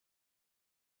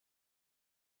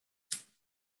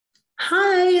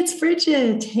Hi, it's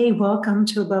Bridgette. Hey, welcome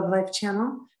to Above Life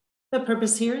channel. The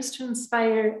purpose here is to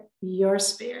inspire your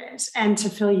spirit and to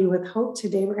fill you with hope.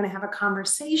 Today, we're going to have a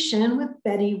conversation with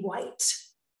Betty White.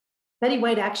 Betty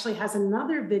White actually has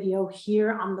another video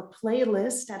here on the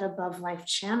playlist at Above Life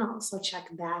channel, so check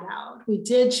that out. We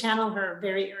did channel her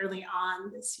very early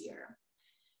on this year.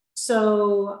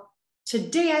 So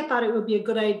today, I thought it would be a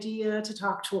good idea to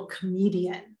talk to a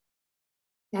comedian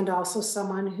and also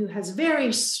someone who has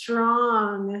very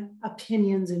strong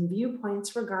opinions and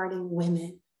viewpoints regarding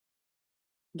women.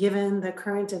 Given the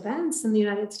current events in the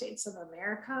United States of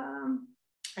America,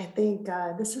 I think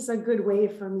this is a good way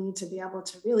for me to be able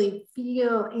to really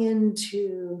feel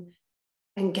into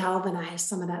and galvanize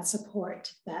some of that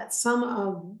support that some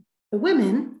of the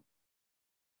women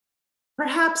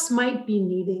perhaps might be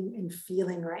needing and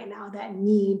feeling right now, that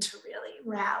need to really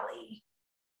rally,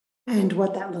 and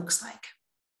what that looks like.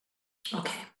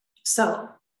 Okay, so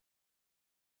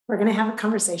we're going to have a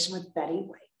conversation with Betty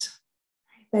White.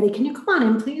 Betty, can you come on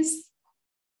in, please?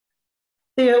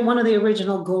 They're one of the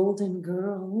original Golden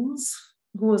Girls,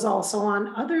 who was also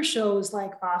on other shows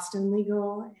like Boston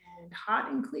Legal and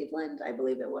Hot in Cleveland, I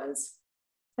believe it was.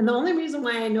 And the only reason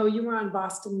why I know you were on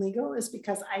Boston Legal is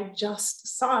because I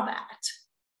just saw that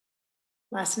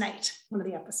last night, one of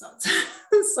the episodes.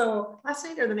 So last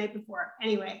night or the night before.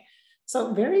 Anyway,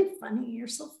 so very funny. You're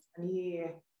so funny.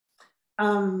 I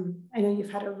know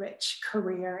you've had a rich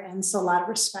career, and so a lot of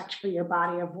respect for your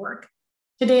body of work.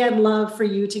 Today, I'd love for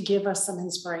you to give us some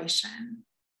inspiration.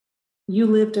 You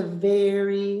lived a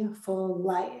very full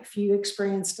life. You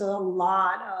experienced a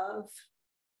lot of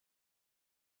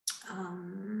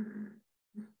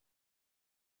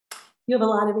you have a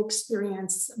lot of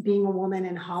experience being a woman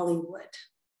in Hollywood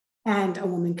and a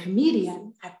woman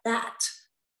comedian at that.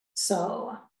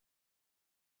 So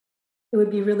it would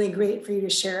be really great for you to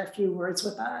share a few words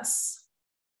with us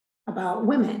about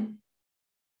women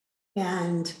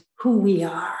and who we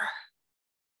are,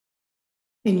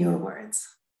 in your words.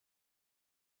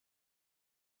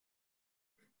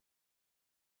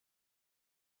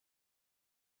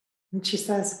 And she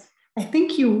says, I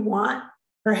think you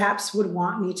perhaps would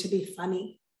want me to be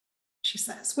funny, she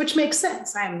says, which makes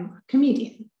sense. I'm a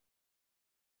comedian.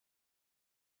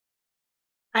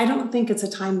 I don't think it's a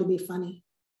time to be funny.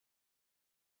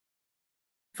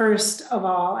 First of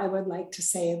all, I would like to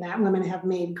say that women have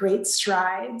made great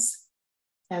strides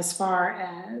as far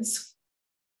as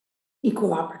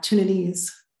equal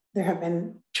opportunities. There have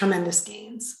been tremendous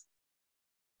gains.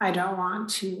 I don't want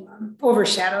to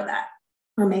overshadow that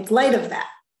or make light of that,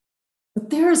 but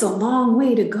there's a long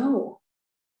way to go.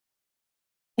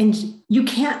 And you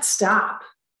can't stop.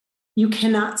 You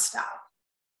cannot stop.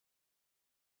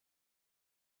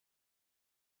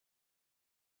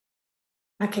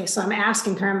 Okay, so I'm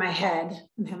asking her in my head,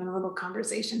 I'm having a little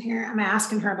conversation here. I'm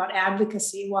asking her about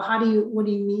advocacy. Well, what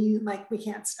do you mean? Like, we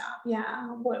can't stop?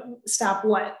 Yeah, stop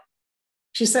what?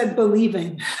 She said, believe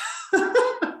in.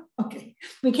 Okay,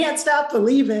 we can't stop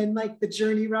believing, like the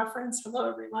Journey reference.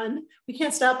 Hello, everyone. We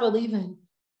can't stop believing.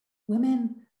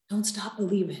 Women don't stop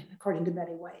believing, according to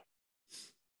Betty White.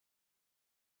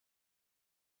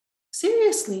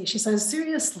 Seriously, she says,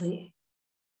 seriously.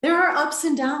 There are ups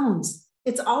and downs.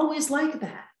 It's always like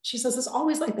that. She says it's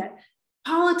always like that.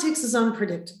 Politics is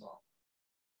unpredictable.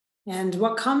 And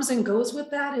what comes and goes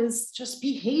with that is just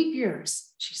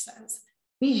behaviors, she says.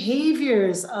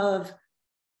 Behaviors of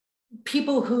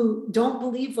people who don't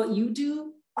believe what you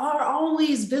do are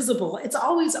always visible. It's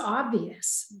always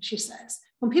obvious, she says.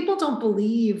 When people don't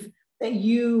believe that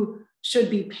you should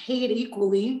be paid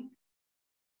equally,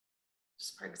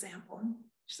 just for example,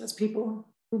 she says people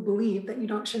who believe that you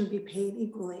shouldn't be paid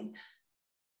equally,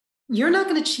 you're not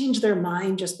going to change their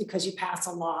mind just because you pass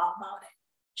a law about it,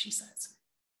 she says.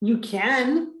 You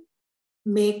can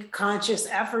make conscious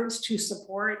efforts to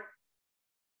support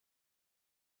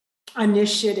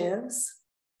initiatives,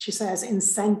 she says,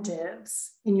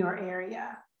 incentives in your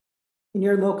area, in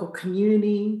your local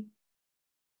community,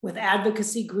 with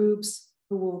advocacy groups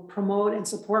who will promote and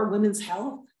support women's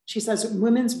health. She says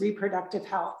women's reproductive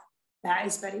health. That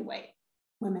is Betty White,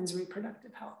 women's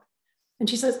reproductive health. And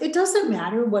she says, it doesn't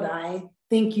matter what I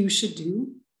think you should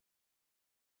do.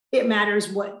 It matters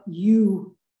what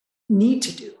you need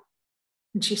to do.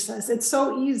 And she says, it's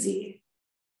so easy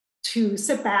to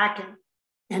sit back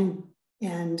and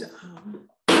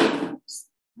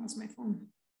how's my phone?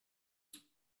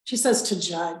 She says to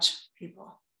judge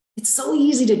people. It's so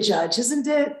easy to judge, isn't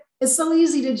it? It's so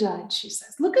easy to judge, she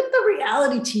says. Look at the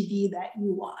reality TV that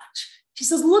you watch. She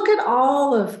says, look at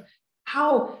all of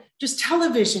how just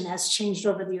television has changed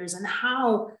over the years and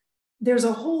how there's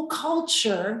a whole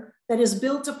culture that is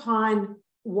built upon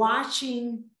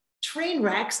watching train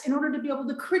wrecks in order to be able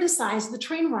to criticize the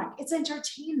train wreck. It's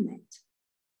entertainment.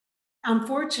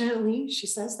 Unfortunately, she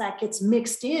says that gets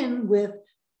mixed in with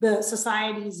the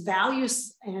society's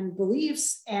values and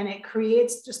beliefs, and it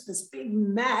creates just this big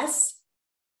mess.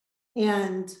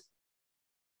 And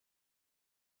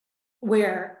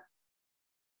where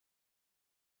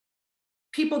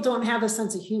people don't have a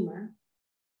sense of humor.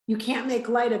 You can't make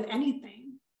light of anything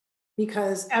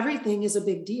because everything is a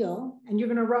big deal and you're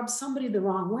going to rub somebody the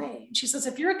wrong way. She says,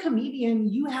 if you're a comedian,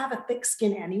 you have a thick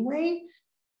skin anyway.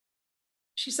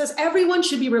 She says, everyone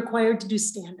should be required to do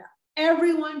stand-up.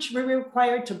 Everyone should be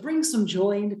required to bring some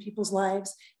joy into people's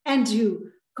lives and to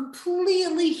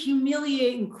completely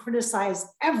humiliate and criticize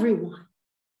everyone.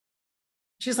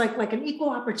 She's like an equal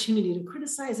opportunity to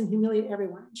criticize and humiliate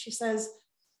everyone. She says,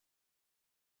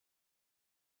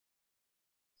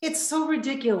 it's so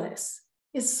ridiculous.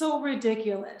 It's so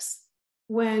ridiculous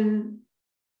when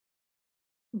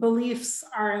beliefs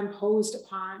are imposed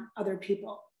upon other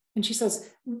people. And she says,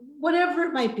 whatever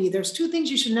it might be, there's two things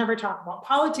you should never talk about,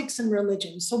 politics and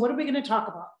religion. So what are we going to talk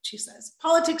about? She says,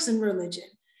 politics and religion.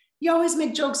 You always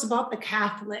make jokes about the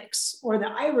Catholics or the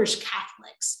Irish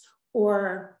Catholics,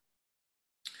 or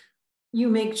you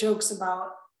make jokes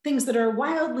about things that are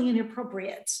wildly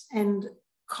inappropriate and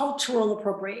cultural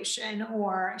appropriation,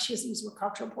 or she doesn't use the word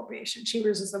cultural appropriation. She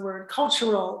uses the word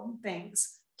cultural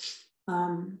things.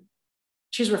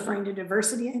 She's referring to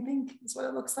diversity, I think, is what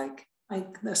it looks like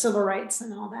the civil rights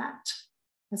and all that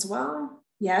as well.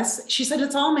 Yes, she said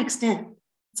it's all mixed in.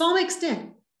 It's all mixed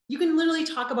in. You can literally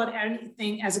talk about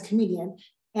anything as a comedian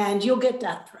and you'll get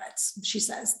death threats, she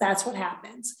says. That's what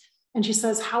happens. And she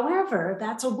says, however,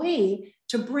 that's a way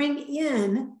to bring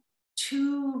in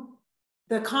to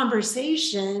the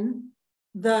conversation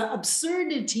the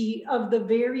absurdity of the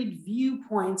varied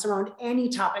viewpoints around any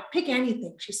topic. Pick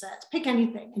anything, she says, pick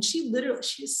anything. And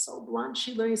she's so blunt.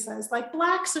 She literally says, like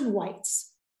blacks and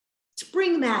whites, to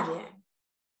bring that in,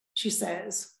 she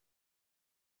says.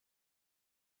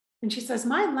 And she says,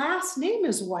 my last name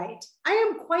is White. I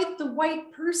am quite the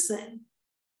white person.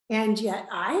 And yet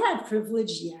I had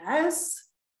privilege, yes.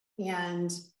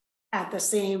 And at the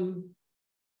same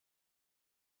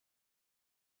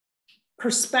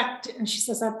perspective, and she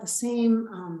says at the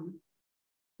same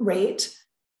rate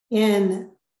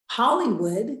in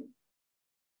Hollywood,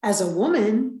 as a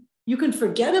woman, you can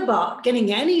forget about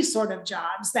getting any sort of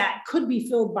jobs that could be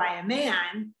filled by a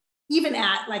man, even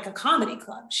at like a comedy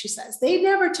club, she says. They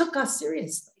never took us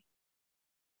seriously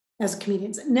as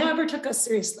comedians. It never took us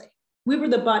seriously. We were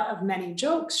the butt of many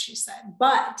jokes, she said,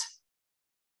 but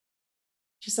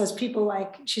she says people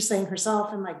like, she's saying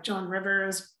herself and like Joan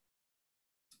Rivers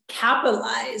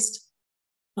capitalized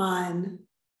on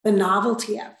the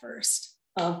novelty at first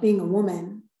of being a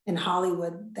woman in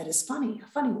Hollywood that is funny,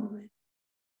 a funny woman.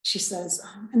 She says,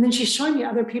 and then she's showing me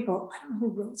other people. I don't know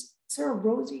who Rosie, is there a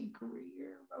Rosie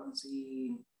Greer?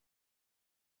 Rosie,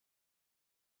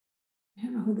 I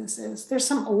don't know who this is. There's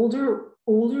some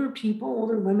older people,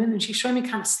 older women, and she's showing me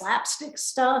kind of slapstick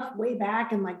stuff way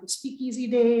back in like the speakeasy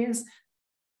days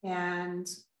and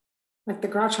like the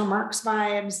Groucho Marx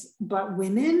vibes, but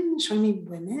women, showing me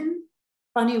women,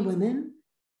 funny women.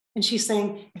 And she's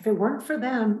saying, if it weren't for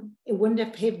them, it wouldn't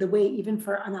have paved the way even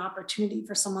for an opportunity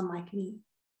for someone like me.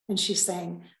 And she's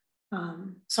saying,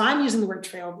 so I'm using the word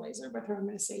trailblazer with her. I'm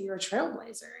going to say you're a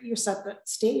trailblazer. You set the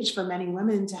stage for many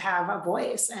women to have a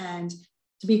voice and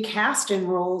to be cast in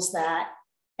roles that,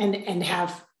 and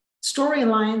have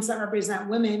storylines that represent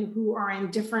women who are in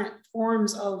different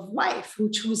forms of life, who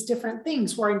choose different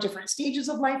things, who are in different stages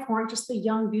of life, who aren't just the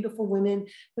young, beautiful women,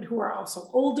 but who are also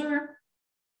older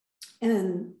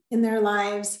in their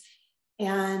lives.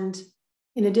 And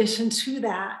in addition to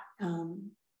that,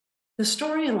 the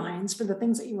storylines for the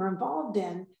things that you were involved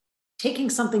in, taking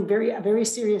something a very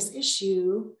serious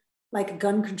issue, like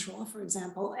gun control, for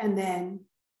example, and then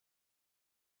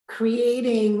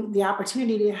creating the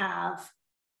opportunity to have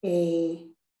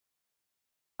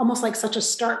almost like such a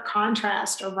stark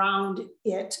contrast around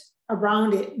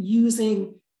it,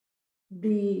 using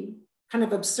the kind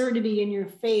of absurdity in your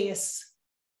face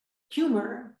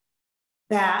humor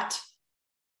that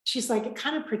she's like, it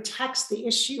kind of protects the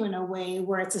issue in a way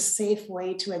where it's a safe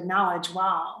way to acknowledge,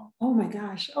 wow, oh my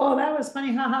gosh, oh, that was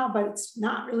funny, haha, but it's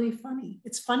not really funny.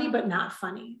 It's funny, but not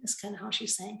funny, is kind of how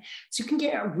she's saying. So you can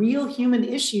get at real human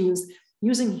issues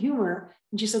using humor.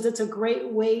 And she says it's a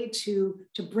great way to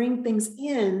bring things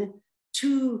in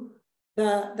to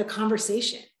the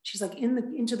conversation. She's like,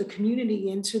 into the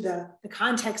community, into the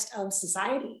context of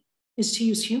society, is to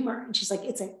use humor. And she's like,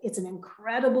 it's an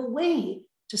incredible way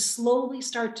to slowly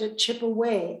start to chip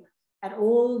away at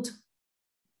old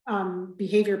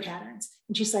behavior patterns.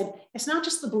 And she said, it's not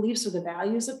just the beliefs or the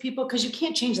values of people, because you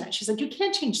can't change that. She said, you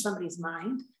can't change somebody's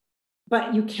mind,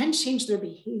 but you can change their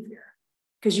behavior,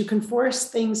 because you can force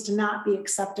things to not be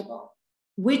acceptable,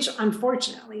 which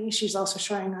unfortunately, she's also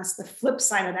showing us the flip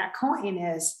side of that coin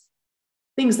is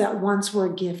things that once were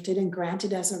gifted and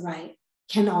granted as a right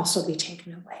can also be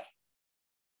taken away.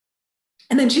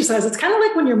 And then she says, it's kind of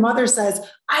like when your mother says,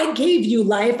 I gave you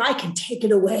life, I can take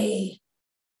it away.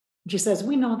 And she says,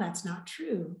 we know that's not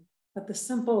true, but the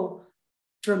simple,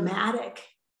 dramatic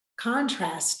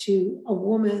contrast to a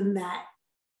woman that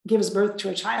gives birth to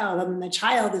a child, and the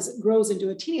child grows into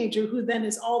a teenager who then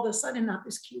is all of a sudden not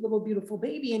this cute little beautiful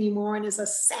baby anymore and is a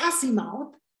sassy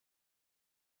mouth.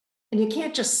 And you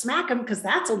can't just smack him because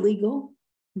that's illegal.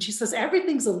 And she says,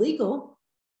 everything's illegal.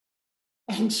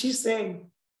 And she's saying,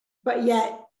 but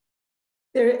yet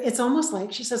it's almost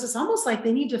like, she says, it's almost like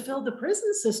they need to fill the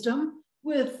prison system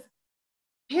with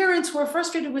parents who are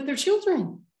frustrated with their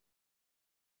children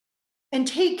and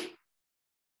take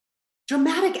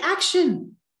dramatic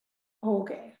action. Oh,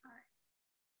 okay. All right.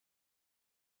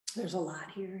 There's a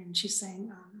lot here. And she's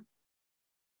saying,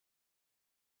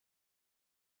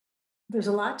 there's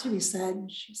a lot to be said,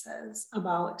 she says,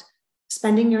 about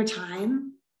spending your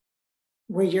time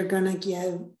where you're going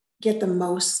to get the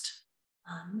most,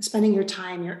 spending your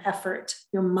time, your effort,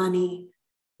 your money,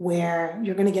 where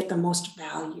you're going to get the most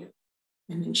value.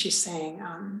 And then she's saying,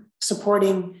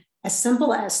 supporting, as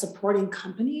simple as supporting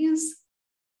companies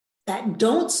that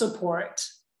don't support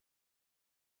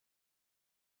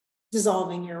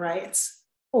dissolving your rights,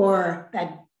 or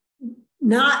that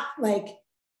not like,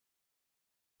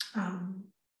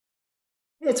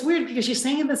 it's weird because she's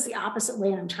saying this the opposite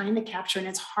way, and I'm trying to capture, and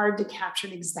it's hard to capture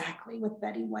it exactly with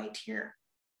Betty White here.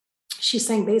 She's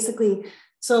saying basically,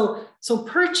 so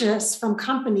purchase from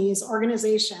companies,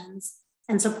 organizations,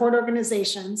 and support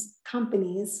organizations,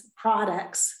 companies,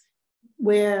 products,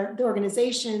 where the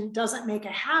organization doesn't make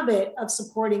a habit of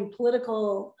supporting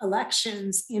political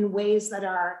elections in ways that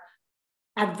are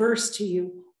adverse to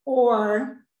you,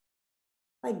 or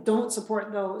like don't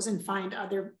support those and find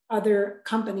other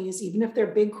companies, even if they're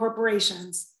big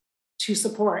corporations, to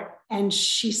support. And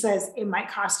she says it might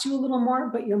cost you a little more,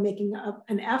 but you're making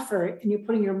an effort and you're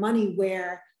putting your money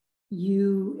where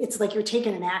it's like you're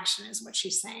taking an action, is what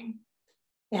she's saying.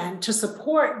 And to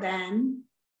support then,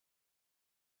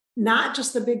 not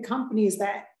just the big companies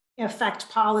that affect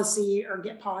policy or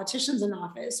get politicians in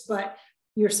office, but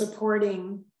you're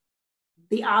supporting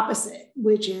the opposite,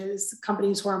 which is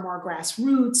companies who are more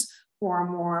grassroots, or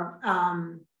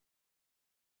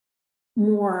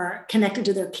more connected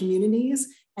to their communities,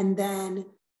 and then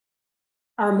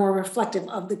are more reflective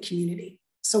of the community.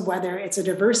 So whether it's a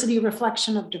diversity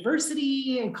reflection of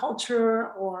diversity and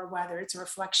culture, or whether it's a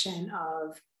reflection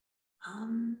of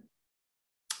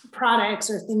products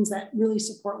or things that really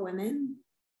support women.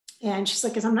 And she's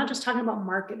like, I'm not just talking about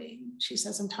marketing. She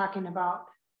says, I'm talking about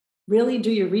really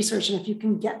do your research. And if you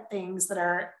can get things that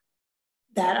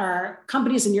are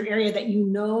companies in your area that you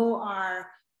know are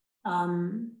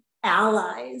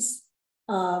allies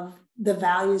of the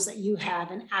values that you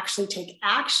have, and actually take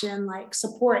action, like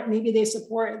support. Maybe they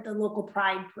support the local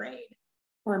pride parade,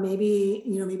 or maybe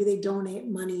they donate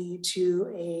money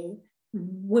to a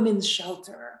women's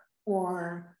shelter,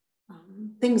 or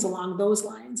things along those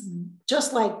lines.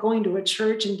 Just like going to a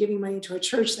church and giving money to a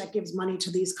church that gives money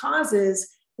to these causes,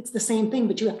 it's the same thing,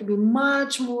 but you have to be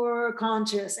much more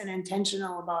conscious and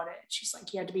intentional about it. She's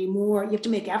like, you have to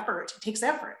make effort. It takes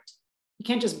effort. You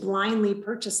can't just blindly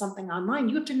purchase something online.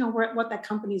 You have to know what that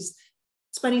company's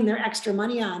spending their extra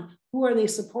money on. Who are they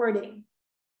supporting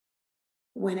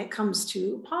when it comes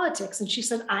to politics? And she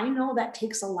said, I know that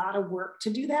takes a lot of work to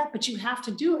do that, but you have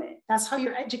to do it. That's how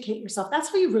you educate yourself. That's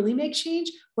how you really make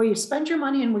change, where you spend your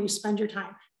money and where you spend your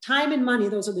time. Time and money,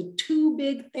 those are the two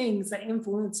big things that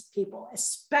influence people,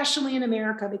 especially in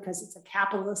America, because it's a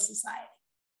capitalist society.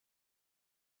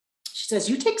 She says,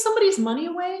 you take somebody's money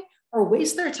away or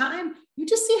waste their time, you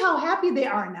just see how happy they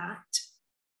are not.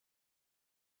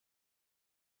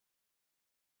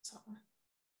 So.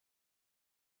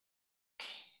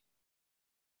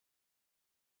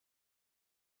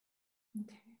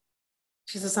 Okay.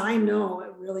 She says, I know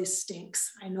it really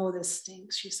stinks. I know this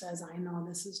stinks. She says, I know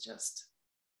this is just,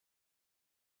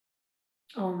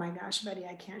 oh my gosh, Betty,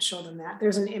 I can't show them that.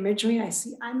 There's an imagery I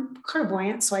see. I'm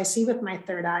clairvoyant, so I see with my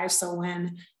third eye. So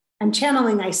when I'm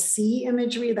channeling, I see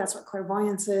imagery. That's what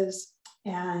clairvoyance is.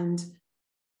 And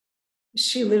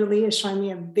she literally is showing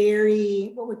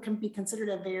me what would be considered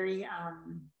a very, I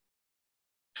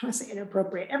want to say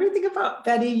inappropriate. Everything about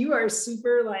Betty, you are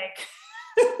super like,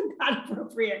 not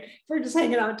appropriate. If we're just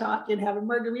hanging out talking, having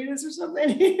margaritas or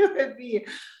something, it would be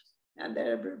not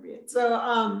that appropriate.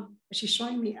 So she's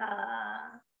showing me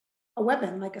a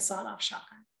weapon, like a sawed-off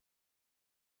shotgun.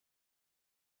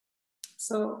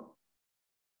 So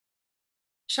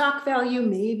shock value,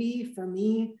 maybe for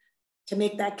me, to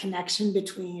make that connection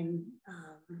between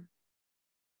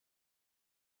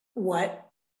what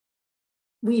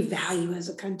we value as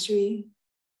a country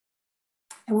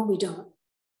and what we don't.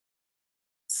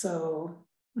 So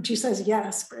when she says,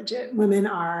 yes, Bridgette, women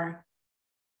are,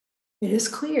 it is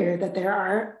clear that there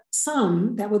are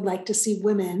some that would like to see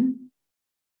women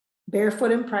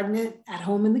barefoot and pregnant at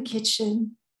home in the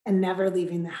kitchen and never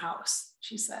leaving the house,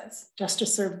 she says, just to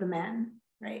serve the men,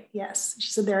 right? Yes.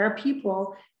 She said there are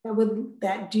people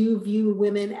that do view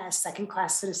women as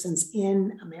second-class citizens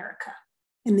in America,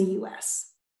 in the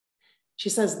US. She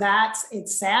says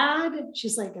it's sad.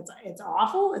 She's like, it's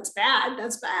awful, it's bad,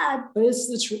 that's bad, but it's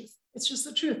the truth. It's just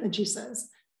the truth. And she says,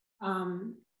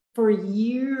 for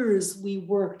years we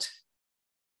worked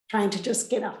trying to just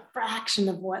get a fraction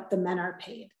of what the men are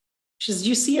paid. She says,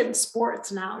 you see it in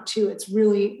sports now too.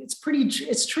 It's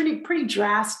pretty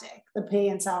drastic, the pay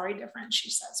and salary difference,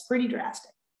 she says, pretty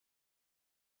drastic.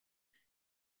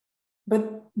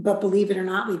 But believe it or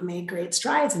not, we've made great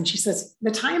strides. And she says, the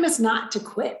time is not to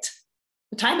quit.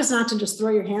 The time is not to just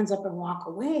throw your hands up and walk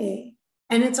away.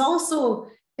 And it's also,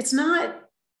 it's not,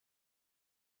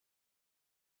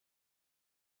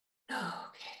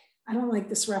 okay, I don't like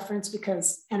this reference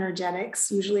because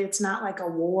energetics, usually it's not like a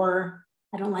war.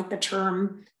 I don't like the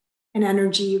term and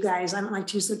energy, you guys. I don't like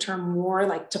to use the term war,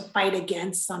 like to fight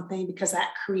against something, because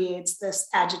that creates this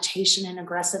agitation and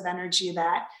aggressive energy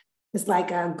that is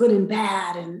like a good and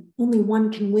bad and only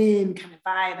one can win kind of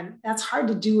vibe. And that's hard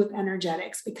to do with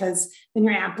energetics, because then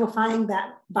you're amplifying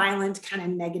that violent kind of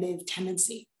negative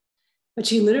tendency. But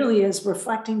she literally is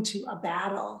reflecting to a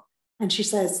battle. And she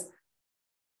says,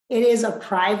 it is a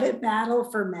private battle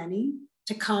for many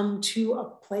to come to a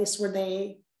place where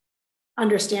they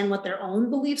understand what their own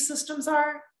belief systems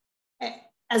are,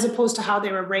 as opposed to how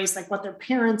they were raised, like what their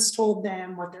parents told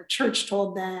them, what their church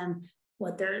told them,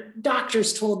 what their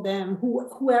doctors told them,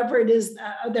 whoever it is,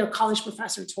 their college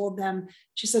professor told them.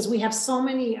 She says, we have so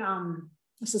many,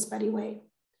 this is Betty Way,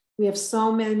 we have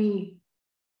so many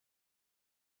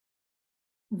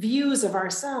views of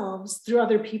ourselves through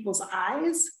other people's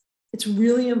eyes. It's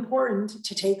really important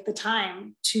to take the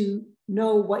time to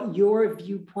know what your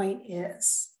viewpoint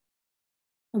is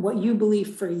and what you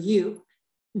believe for you.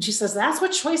 And she says, that's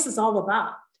what choice is all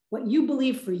about, what you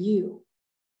believe for you.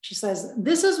 She says,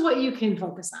 this is what you can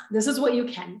focus on. This is what you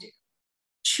can do.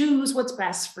 Choose what's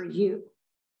best for you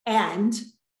and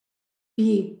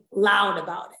be loud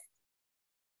about it.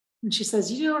 And she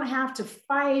says, you don't have to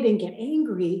fight and get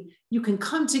angry. You can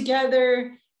come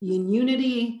together in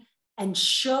unity and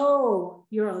show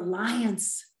your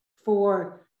alliance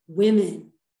for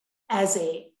women as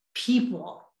a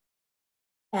people,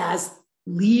 as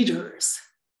leaders,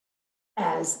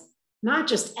 as not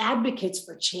just advocates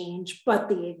for change, but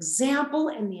the example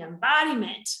and the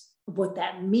embodiment of what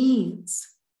that means.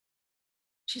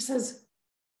 She says,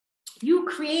 you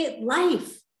create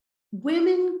life.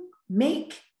 Women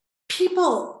make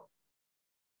people.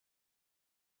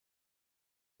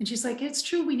 And she's like, it's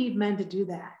true, we need men to do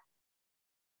that.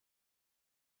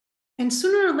 And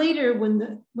sooner or later,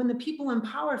 when the people in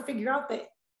power figure out that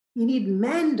you need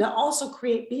men to also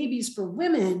create babies for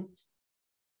women,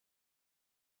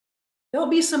 there'll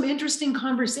be some interesting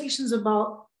conversations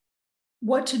about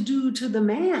what to do to the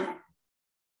man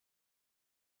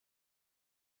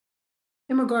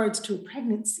in regards to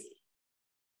pregnancy.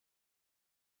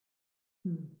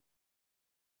 And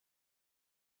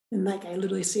like, I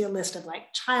literally see a list of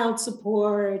like child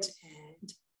support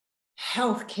and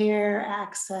healthcare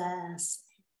access,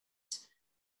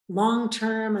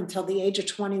 long-term until the age of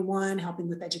 21, helping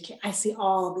with education. I see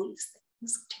all of these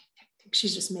things.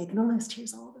 She's just making a list.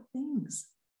 Here's all the things.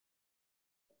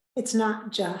 It's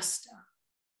not just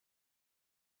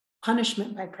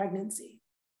punishment by pregnancy.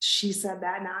 She said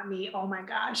that, not me. Oh my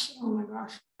gosh. Oh my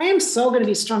gosh. I am so going to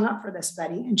be strung up for this,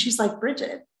 Betty. And she's like,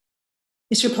 Bridgette,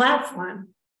 it's your platform.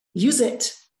 Use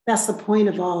it. That's the point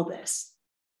of all this.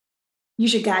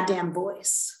 Use your goddamn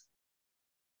voice.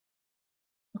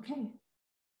 Okay,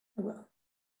 I will.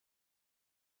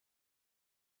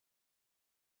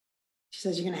 She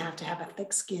says, you're going to have a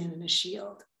thick skin and a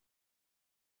shield,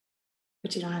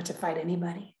 but you don't have to fight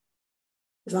anybody.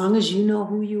 As long as you know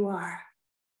who you are.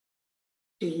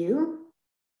 Do you?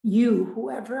 You,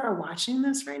 whoever are watching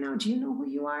this right now, do you know who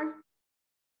you are?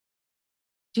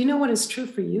 Do you know what is true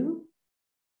for you?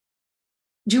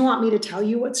 Do you want me to tell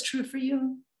you what's true for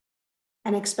you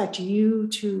and expect you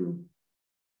to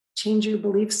change your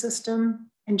belief system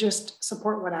and just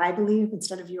support what I believe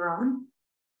instead of your own?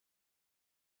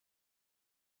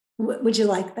 Would you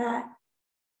like that?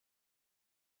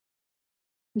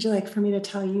 Would you like for me to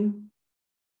tell you?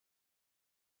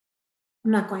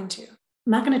 I'm not going to.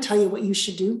 I'm not going to tell you what you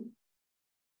should do.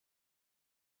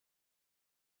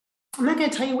 I'm not going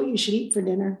to tell you what you should eat for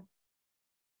dinner.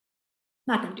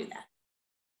 I'm not going to do that.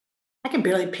 I can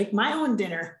barely pick my own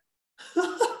dinner.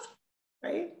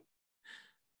 Right?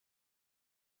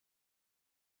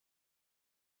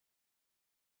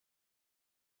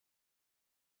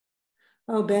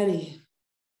 Oh, Betty,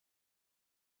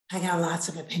 I got lots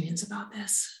of opinions about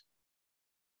this.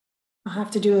 I'll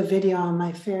have to do a video on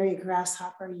my Fairy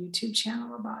Grasshopper YouTube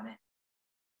channel about it.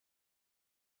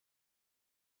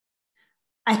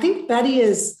 I think Betty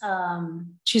is,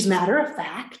 she's matter of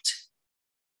fact.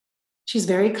 She's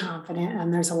very confident,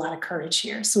 and there's a lot of courage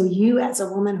here. So you, as a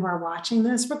woman who are watching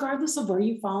this, regardless of where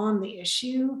you fall on the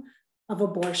issue of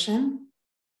abortion,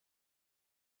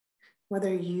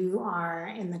 whether you are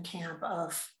in the camp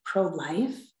of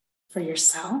pro-life for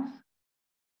yourself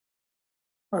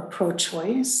or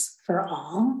pro-choice for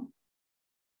all,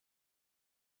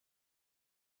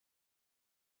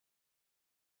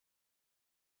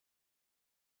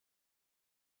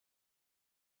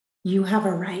 you have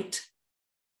a right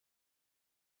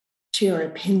to your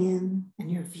opinion and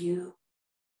your view.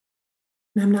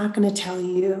 And I'm not going to tell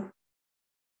you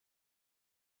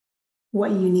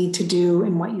what you need to do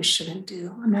and what you shouldn't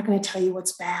do. I'm not going to tell you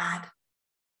what's bad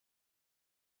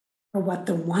or what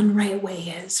the one right way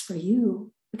is for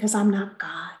you, because I'm not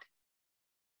God.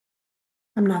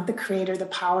 I'm not the creator, the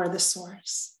power, the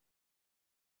source.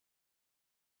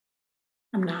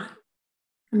 I'm not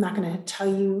going to tell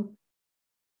you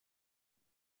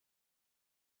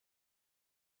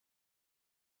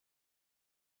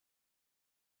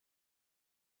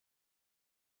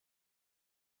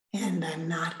and I'm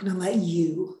not going to let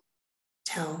you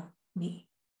tell me.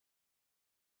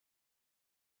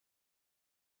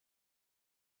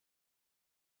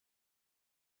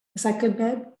 Is that good,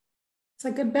 bet? Is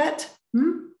that good, bet?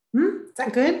 Is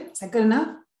that good? Is that good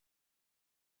enough?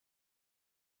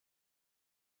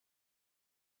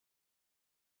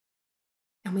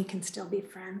 And we can still be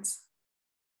friends.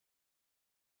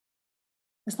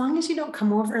 As long as you don't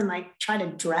come over and like try to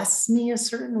dress me a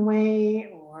certain way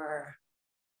or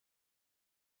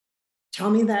tell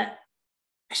me that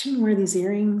I shouldn't wear these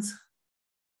earrings.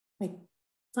 Like,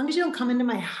 as long as you don't come into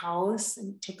my house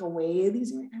and take away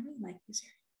these earrings. I really like these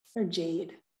earrings. They're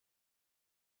jade.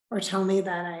 Or tell me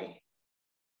that I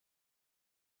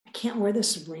can't wear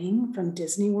this ring from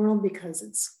Disney World because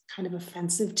it's kind of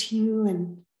offensive to you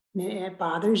and it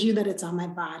bothers you that it's on my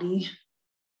body.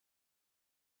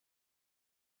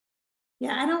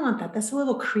 Yeah, I don't want that. That's a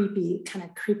little creepy, kind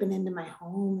of creeping into my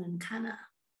home and kind of,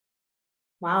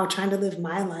 wow, trying to live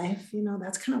my life. You know,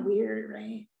 that's kind of weird,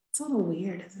 right? It's a little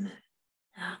weird, isn't it?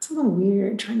 Yeah, it's a little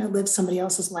weird trying to live somebody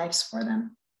else's lives for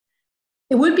them.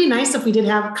 It would be nice if we did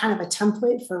have kind of a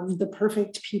template for the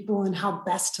perfect people and how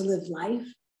best to live life.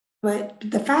 But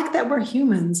the fact that we're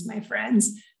humans, my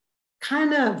friends,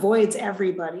 kind of voids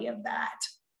everybody of that.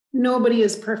 Nobody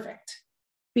is perfect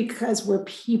because we're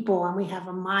people and we have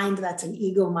a mind that's an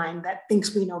ego mind that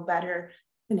thinks we know better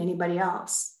than anybody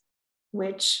else,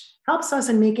 which helps us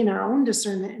in making our own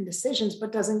discernment and decisions,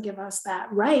 but doesn't give us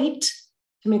that right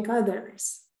to make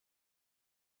others.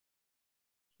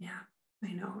 Yeah,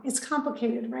 I know. It's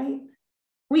complicated, right?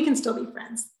 We can still be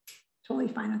friends. Totally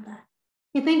fine with that.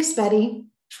 Hey, thanks, Betty.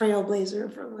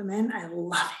 Trailblazer for women. I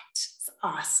love it. It's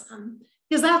awesome.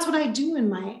 Because that's what I do in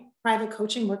my private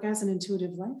coaching work as an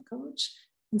intuitive life coach,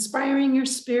 inspiring your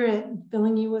spirit and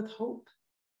filling you with hope.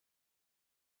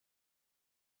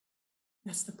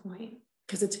 That's the point.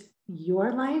 Because it's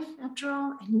your life after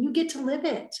all, and you get to live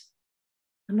it.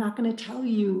 I'm not going to tell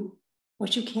you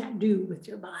what you can't do with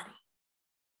your body.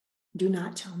 Do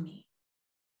not tell me.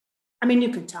 I mean, you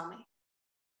could tell me.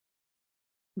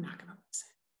 I'm not going to listen.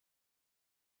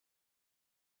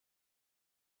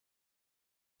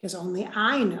 Because only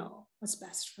I know what's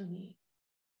best for me.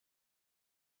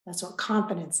 That's what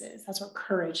confidence is. That's what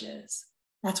courage is.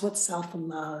 That's what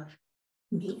self-love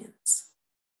means.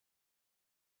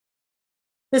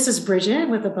 This is Bridgette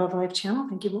with Above Life Channel.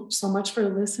 Thank you so much for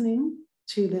listening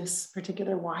to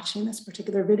watching this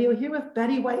particular video here with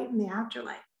Betty White in the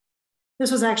Afterlife.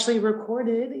 This was actually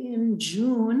recorded in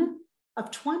June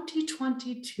of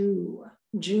 2022,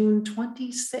 June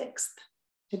 26th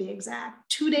to be exact,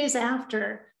 2 days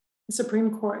after the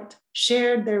Supreme Court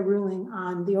shared their ruling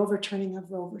on the overturning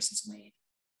of Roe versus Wade.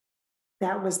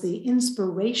 that was the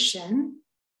inspiration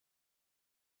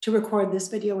to record this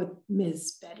video with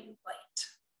Ms. Betty White.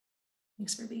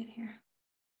 Thanks for being here.